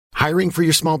Hiring for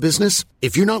your small business?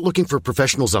 If you're not looking for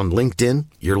professionals on LinkedIn,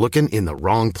 you're looking in the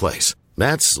wrong place.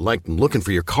 That's like looking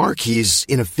for your car keys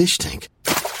in a fish tank.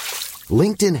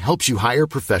 LinkedIn helps you hire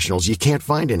professionals you can't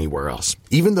find anywhere else,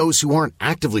 even those who aren't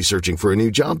actively searching for a new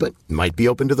job but might be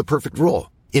open to the perfect role.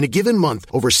 In a given month,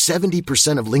 over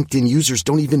 70% of LinkedIn users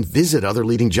don't even visit other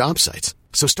leading job sites.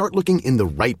 So start looking in the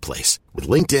right place. With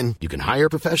LinkedIn, you can hire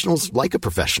professionals like a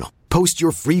professional. Post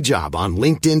your free job on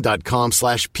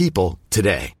linkedin.com/people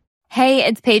today. Hey,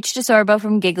 it's Paige DeSorbo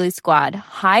from Giggly Squad.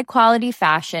 High quality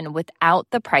fashion without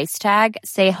the price tag.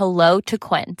 Say hello to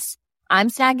Quince. I'm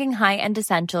snagging high-end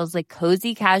essentials like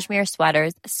cozy cashmere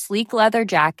sweaters, sleek leather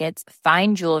jackets,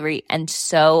 fine jewelry, and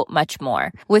so much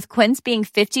more. With Quince being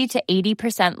 50 to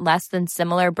 80% less than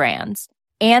similar brands.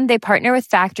 And they partner with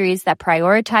factories that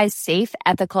prioritize safe,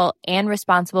 ethical, and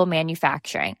responsible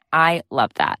manufacturing. I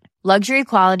love that. Luxury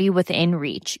quality within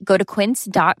reach. Go to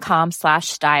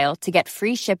quince.com/style to get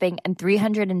free shipping and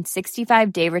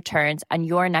 365-day returns on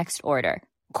your next order.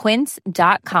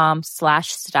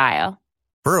 Quince.com/style.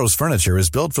 Burrow's furniture is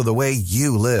built for the way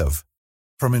you live.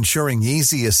 From ensuring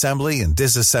easy assembly and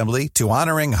disassembly to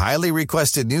honoring highly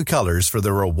requested new colors for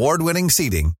their award-winning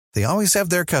seating, they always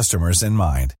have their customers in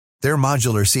mind. Their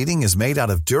modular seating is made out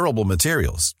of durable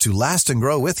materials to last and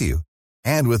grow with you.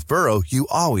 And with Burrow, you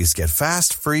always get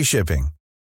fast, free shipping.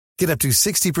 Get up to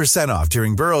 60% off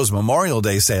during Burrow's Memorial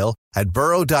Day sale at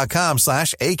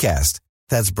burrow.com/ACAST.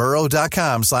 That's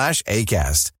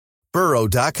burrow.com/ACAST.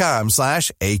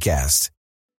 burrow.com/ACAST.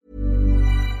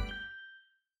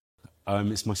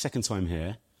 It's my second time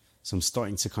here, so I'm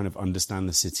starting to kind of understand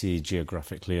the city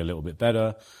geographically a little bit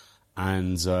better.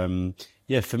 And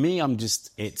for me,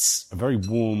 it's a very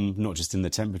warm, not just in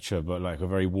the temperature, but like a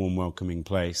very warm, welcoming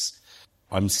place.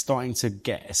 I'm starting to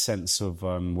get a sense of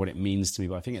what it means to me,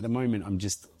 but I think at the moment I'm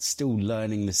just still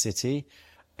learning the city.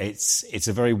 It's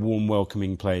a very warm,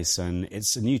 welcoming place, and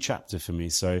it's a new chapter for me.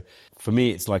 So for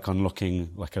me, it's like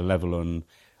unlocking like a level on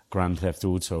Grand Theft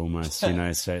Auto almost, you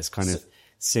know, so it's kind of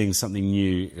seeing something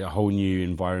new, a whole new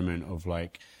environment of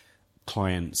like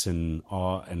clients and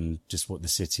art and just what the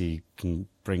city can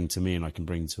bring to me and I can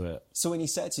bring to it. So when you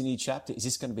say it's a new chapter, is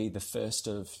this going to be the first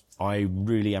of... I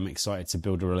really am excited to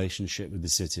build a relationship with the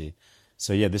city.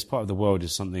 So yeah, this part of the world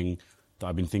is something that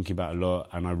I've been thinking about a lot,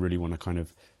 and I really want to kind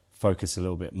of focus a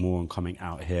little bit more on coming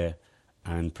out here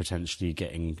and potentially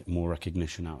getting more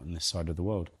recognition out on this side of the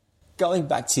world. Going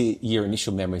back to your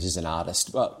initial memories as an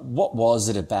artist, what was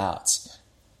it about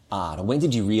art, and when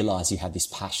did you realise you had this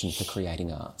passion for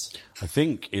creating art? I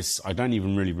think I don't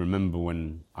even really remember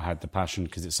when I had the passion,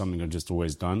 because it's something I've just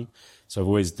always done. So I've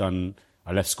always done,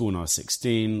 I left school when I was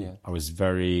 16. Yeah. I was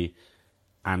very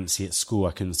antsy at school.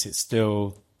 I couldn't sit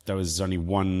still. There was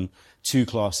only two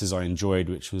classes I enjoyed,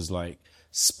 which was like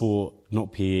sport,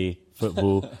 not PE,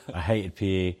 football. I hated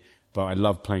PE, but I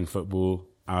loved playing football,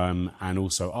 and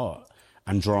also art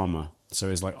and drama. So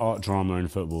it's like art, drama,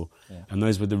 and football. Yeah. And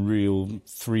those were the real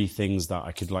three things that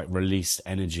I could like release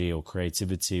energy or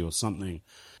creativity or something.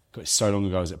 Got so long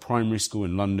ago. I was at primary school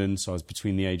in London, so I was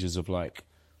between the ages of like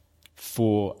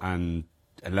 4 and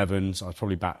 11. So I was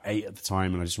probably about 8 at the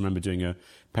time. And I just remember doing a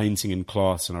painting in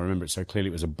class, and I remember it so clearly.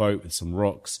 It was a boat with some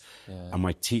rocks. Yeah. And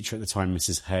my teacher at the time,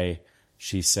 Mrs. Hay,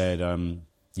 she said,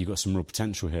 you got some real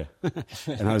potential here. And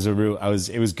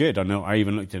it was good. I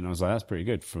even looked at it and I was like, that's pretty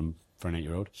good for an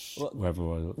 8-year-old.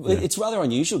 Well, it's rather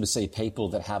unusual to see people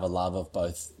that have a love of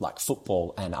both like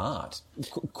football and art.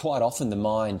 Quite often the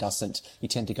mind you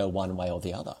tend to go one way or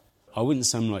the other. I wouldn't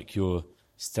say I'm like your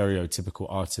stereotypical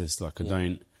artist. Like I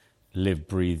don't live,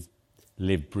 breathe,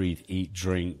 eat,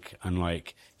 drink, and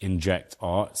like inject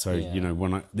art. So, you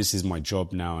know, this is my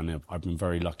job now, and I've been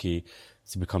very lucky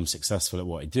to become successful at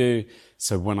what I do.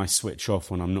 So when I switch off,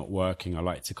 when I'm not working, I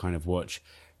like to kind of watch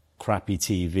crappy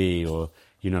TV or,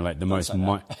 you know, like the most,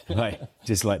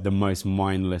 just like the most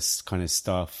mindless kind of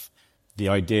stuff. The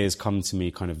ideas come to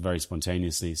me kind of very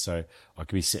spontaneously. So I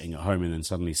could be sitting at home and then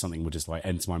suddenly something will just like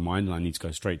enter my mind and I need to go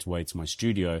straight away to my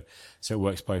studio. So it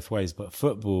works both ways. But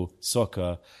football,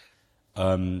 soccer,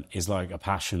 is like a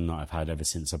passion that I've had ever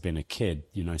since I've been a kid.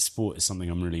 You know, sport is something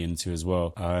I'm really into as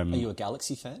well. Are you a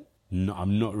Galaxy fan? No,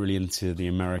 I'm not really into the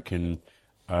American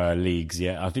leagues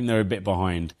yet. I think they're a bit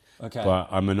behind. Okay. But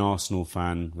I'm an Arsenal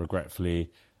fan, regretfully,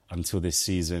 until this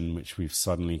season, which we've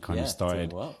suddenly kind of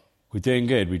started. Doing well. We're doing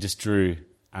good. We just drew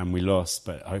and we lost,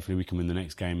 but hopefully we can win the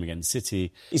next game against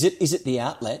City. Is it the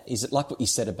outlet? Is it like what you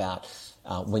said about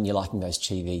when you're liking those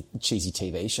cheesy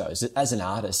TV shows? As an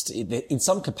artist, in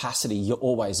some capacity, you're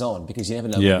always on because you never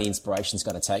know when the inspiration's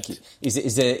going to take you.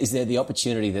 Is there the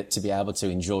opportunity to be able to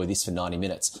enjoy this for 90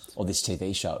 minutes or this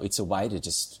TV show? It's a way to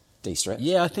just de-stress.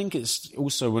 Yeah, I think it's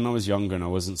also when I was younger and I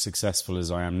wasn't successful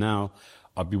as I am now,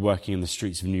 I'd be working in the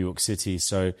streets of New York City.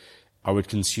 So I would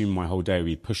consume my whole day.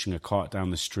 We'd be pushing a cart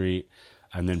down the street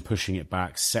and then pushing it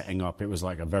back, setting up. It was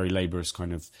like a very laborious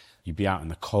kind of, you'd be out in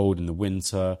the cold in the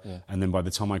winter. Yeah. And then by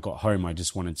the time I got home, I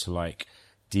just wanted to like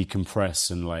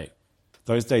decompress, and like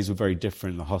those days were very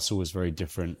different. The hustle was very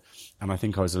different. And I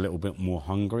think I was a little bit more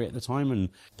hungry at the time.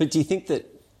 But do you think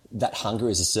that hunger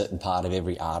is a certain part of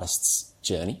every artist's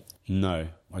journey? No,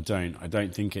 I don't. I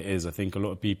don't think it is. I think a lot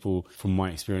of people, from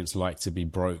my experience, like to be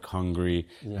broke, hungry,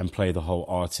 and play the whole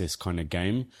artist kind of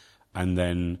game. And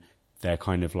then they're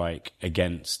kind of like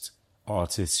against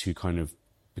artists who kind of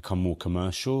become more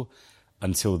commercial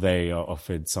until they are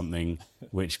offered something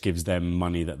which gives them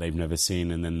money that they've never seen.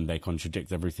 And then they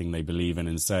contradict everything they believe in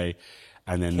and say.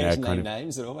 And then they're kind of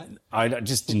names at all, mate?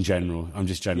 Just in general. I'm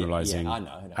just generalizing. Yeah, I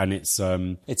know. And it's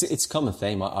a common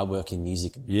theme. I work in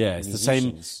music. Yeah, it's the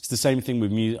same. It's the same thing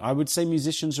with music. I would say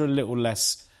musicians are a little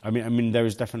less. I mean, there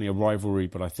is definitely a rivalry,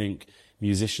 but I think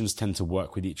musicians tend to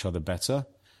work with each other better,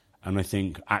 and I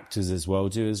think actors as well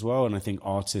do as well. And I think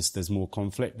artists, there's more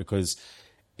conflict because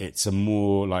it's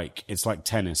it's like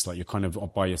tennis. Like you're kind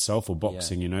of by yourself, or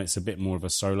boxing. You know, it's a bit more of a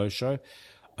solo show.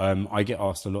 I get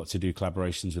asked a lot to do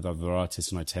collaborations with other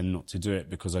artists, and I tend not to do it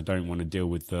because I don't want to deal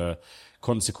with the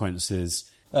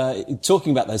consequences.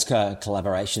 Talking about those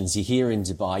collaborations, you're here in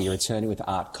Dubai, you're returning with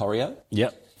Art Choreo.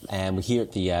 Yep. And we're here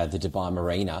at the Dubai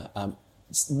Marina.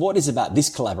 What is about this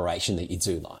collaboration that you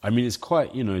do like? I mean, it's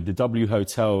quite, the W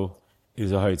Hotel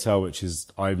is a hotel which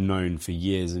I've known for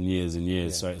years and years and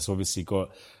years. Yeah. So it's obviously got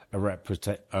a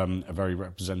very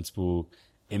representable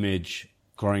image.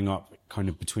 Growing up kind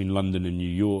of between London and New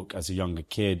York as a younger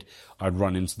kid, I'd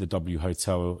run into the W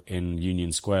Hotel in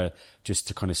Union Square just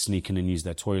to kind of sneak in and use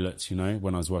their toilets,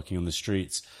 when I was working on the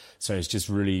streets. So it's just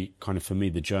really kind of, for me,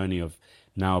 the journey of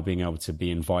now being able to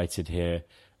be invited here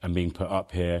and being put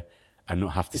up here and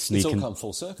not have to sneak in. It's all come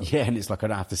full circle. Yeah, and it's like I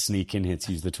don't have to sneak in here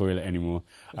to use the toilet anymore.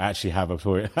 I actually have a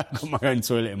toilet. I've got my own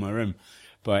toilet in my room.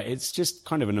 But it's just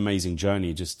kind of an amazing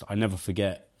journey. I never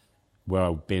forget where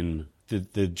I've been.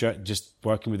 Just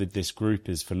working with this group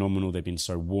is phenomenal. They've been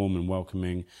so warm and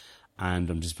welcoming, and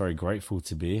I'm just very grateful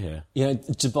to be here.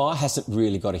 Dubai hasn't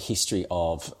really got a history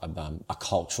of a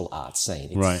cultural art scene.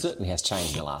 It certainly has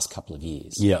changed in the last couple of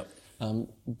years. Yeah.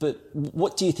 But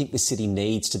what do you think the city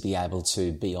needs to be able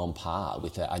to be on par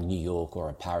with a New York or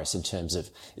a Paris in terms of,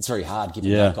 it's very hard given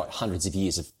they've got hundreds of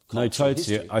years of cultural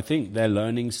history. I think they're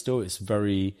learning still. It's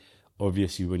very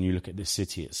obviously, when you look at this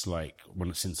city, it's like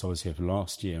since I was here for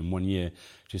last year and 1 year,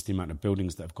 just the amount of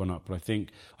buildings that have gone up. But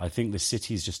I think the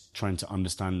city is just trying to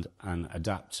understand and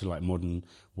adapt to like modern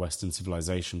Western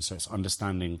civilization. So it's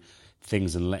understanding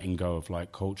things and letting go of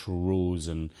like cultural rules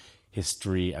and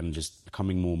history and just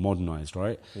becoming more modernized,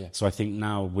 right? Yeah. So I think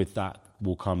now with that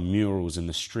will come murals in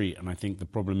the street. And I think the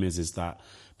problem is that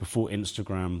before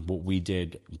Instagram, what we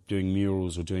did, doing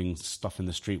murals or doing stuff in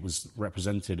the street was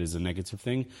represented as a negative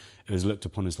thing. It was looked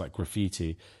upon as like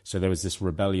graffiti. So there was this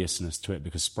rebelliousness to it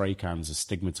because spray cans are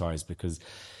stigmatized because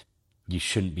you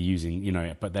shouldn't be using,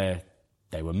 but they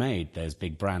were made. There's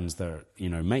big brands that,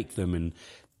 make them. And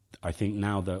I think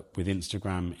now that with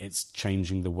Instagram, it's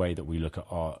changing the way that we look at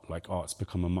art. Like art's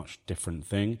become a much different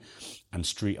thing and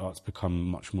street art's become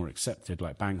much more accepted.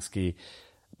 Like Banksy,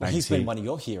 he's been one of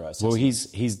your heroes. Well,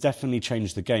 he's definitely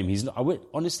changed the game.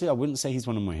 Honestly, I wouldn't say he's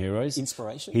one of my heroes.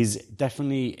 Inspiration? He's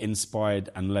definitely inspired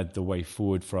and led the way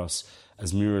forward for us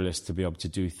as muralists to be able to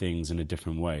do things in a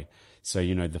different way. So,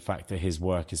 the fact that his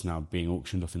work is now being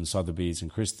auctioned off in Sotheby's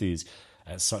and Christie's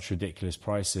at such ridiculous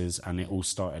prices, and it all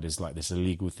started as like this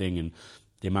illegal thing, and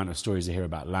the amount of stories I hear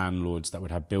about landlords that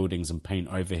would have buildings and paint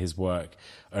over his work,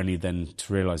 only then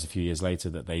to realise a few years later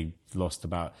that they lost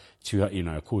about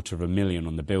 $250,000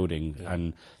 on the building,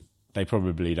 and they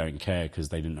probably don't care because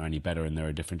they didn't know any better and they're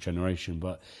a different generation.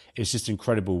 But it's just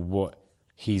incredible what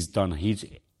he's done.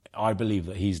 I believe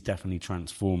that he's definitely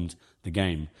transformed the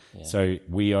game. Yeah. So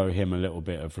we owe him a little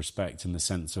bit of respect in the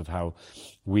sense of how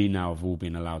we now have all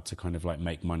been allowed to kind of like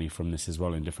make money from this as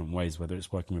well in different ways, whether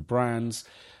it's working with brands,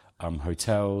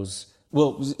 hotels.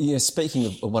 Well, speaking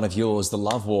of one of yours, the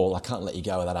Love Wall, I can't let you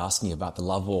go without asking you about the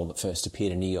Love Wall that first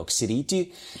appeared in New York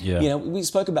City. We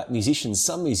spoke about musicians.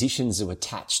 Some musicians are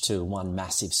attached to one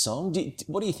massive song.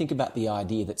 What do you think about the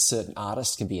idea that certain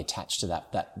artists can be attached to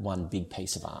that one big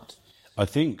piece of art? I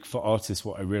think for artists,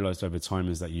 what I realized over time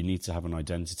is that you need to have an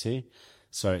identity.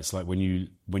 So it's like when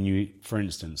you, for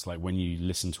instance, like when you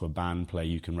listen to a band play,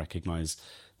 you can recognize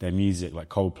their music. Like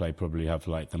Coldplay probably have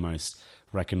like the most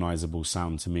recognizable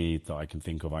sound to me that I can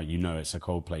think of. It's a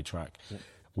Coldplay track. Yeah.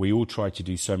 we all try to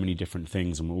do so many different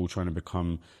things, and we're all trying to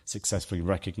become successfully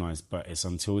recognized, but it's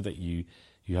until that you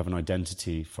have an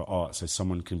identity for art, so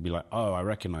someone can be like, oh, I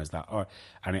recognize that art,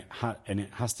 and it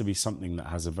has to be something that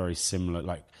has a very similar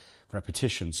like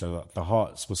repetition. So the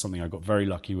hearts was something I got very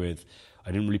lucky with.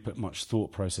 I didn't really put much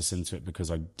thought process into it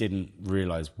because I didn't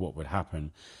realize what would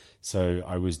happen. So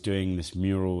I was doing this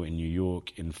mural in New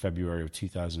York in February of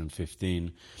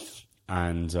 2015,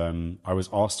 and I was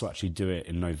asked to actually do it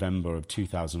in November of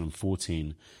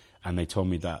 2014, and they told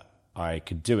me that I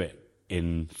could do it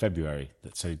in February,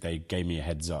 so they gave me a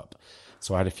heads up.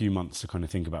 So I had a few months to kind of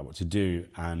think about what to do,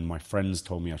 and my friends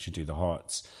told me I should do the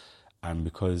hearts. And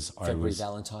because February,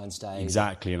 Valentine's Day.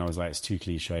 Exactly, and I was like, it's too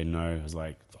cliche, no. I was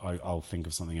like, I'll think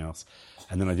of something else.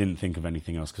 And then I didn't think of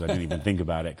anything else because I didn't even think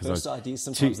about it. First ideas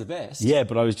sometimes the best. Yeah,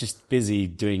 but I was just busy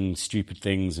doing stupid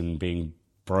things and being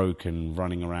broke and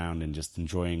running around and just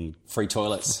enjoying... Free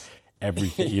toilets.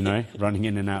 Everything, running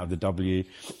in and out of the W.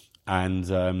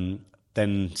 And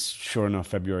then, sure enough,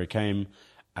 February came,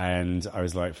 and I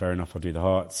was like, fair enough, I'll do the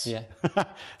hearts. Yeah.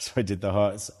 So I did the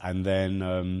hearts, and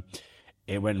then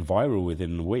it went viral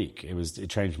within a week. It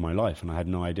changed my life, and I had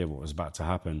no idea what was about to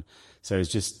happen. So it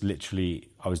was just literally,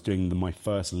 I was doing my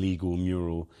first legal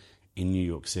mural in New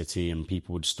York City, and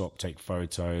people would stop, take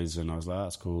photos, and I was like,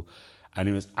 that's cool. And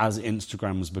it was as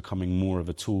Instagram was becoming more of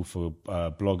a tool for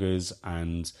bloggers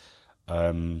and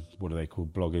what are they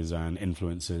called? Bloggers and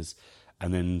influencers.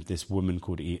 And then this woman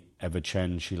called Eva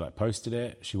Chen, she posted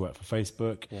it. She worked for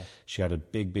Facebook. Yeah. She had a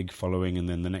big following. And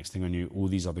then the next thing I knew, all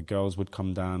these other girls would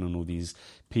come down, and all these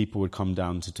people would come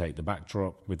down to take the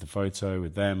backdrop with the photo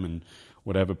with them and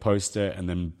whatever, post it. And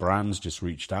then brands just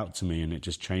reached out to me, and it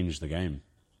just changed the game.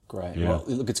 Great. Yeah. Well,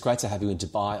 look, it's great to have you in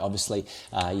Dubai. Obviously,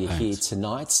 you're here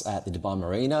tonight at the Dubai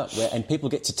Marina, and people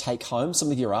get to take home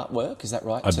some of your artwork. Is that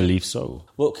right? I believe so.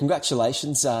 Well,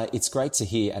 congratulations. It's great to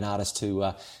hear an artist who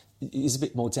is a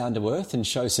bit more down to earth and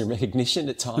shows some recognition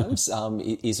at times.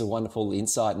 It is a wonderful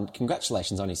insight, and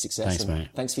congratulations on your success. Thanks, mate.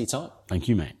 Thanks for your time. Thank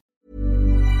you, mate.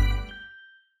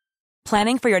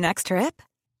 Planning for your next trip?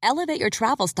 Elevate your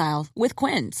travel style with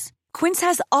Quince. Quince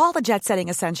has all the jet-setting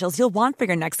essentials you'll want for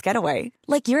your next getaway,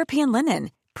 like European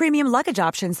linen, premium luggage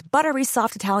options, buttery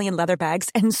soft Italian leather bags,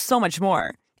 and so much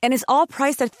more. And is all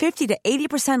priced at 50 to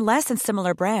 80% less than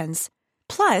similar brands.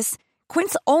 Plus,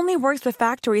 Quince only works with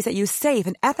factories that use safe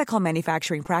and ethical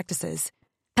manufacturing practices.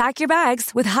 Pack your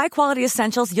bags with high-quality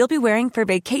essentials you'll be wearing for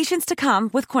vacations to come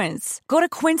with Quince. Go to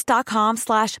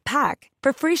quince.com/pack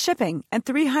for free shipping and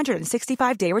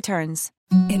 365-day returns.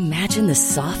 Imagine the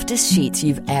softest sheets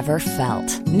you've ever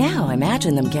felt. Now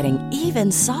imagine them getting even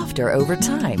softer over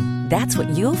time. That's what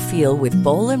you'll feel with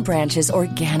Boll & Branch's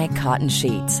organic cotton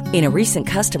sheets. In a recent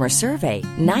customer survey,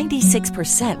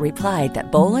 96% replied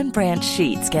that Boll & Branch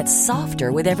sheets get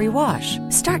softer with every wash.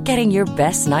 Start getting your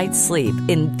best night's sleep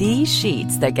in these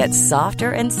sheets that get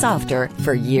softer and softer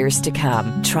for years to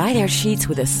come. Try their sheets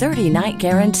with a 30-night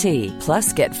guarantee.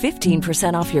 Plus, get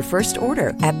 15% off your first order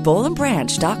at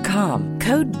bollandbranch.com.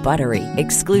 Code BUTTERY.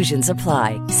 Exclusions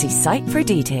apply. See site for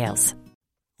details.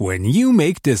 When you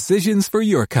make decisions for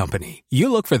your company,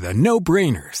 you look for the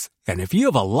no-brainers. And if you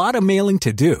have a lot of mailing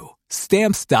to do,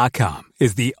 Stamps.com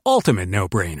is the ultimate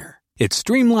no-brainer. It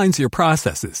streamlines your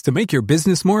processes to make your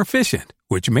business more efficient,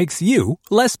 which makes you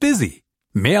less busy.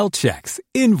 Mail checks,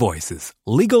 invoices,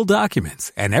 legal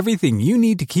documents, and everything you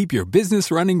need to keep your business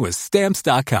running with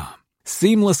Stamps.com.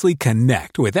 Seamlessly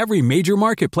connect with every major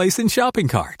marketplace and shopping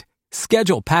cart.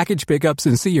 Schedule package pickups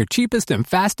and see your cheapest and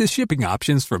fastest shipping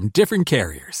options from different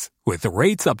carriers, with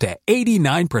rates up to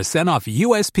 89% off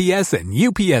USPS and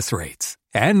UPS rates.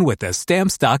 And with the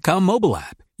Stamps.com mobile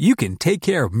app, you can take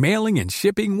care of mailing and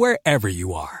shipping wherever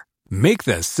you are. Make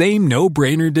the same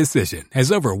no-brainer decision as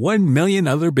over 1 million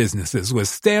other businesses with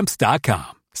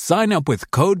Stamps.com. Sign up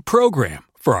with code PROGRAM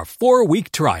for a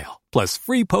 4-week trial, plus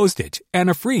free postage and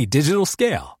a free digital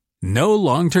scale. No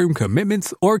long-term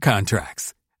commitments or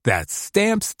contracts. That's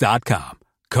Stamps.com.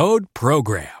 Code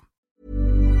PROGRAM.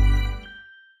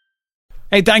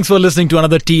 Hey, thanks for listening to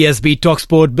another TSB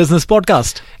TalkSport Business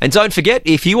Podcast. And don't forget,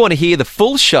 if you want to hear the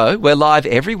full show, we're live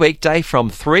every weekday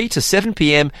from 3 to 7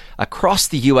 p.m. across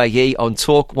the UAE on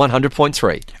Talk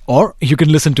 100.3. Or you can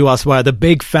listen to us via the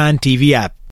Big Fan TV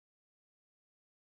app.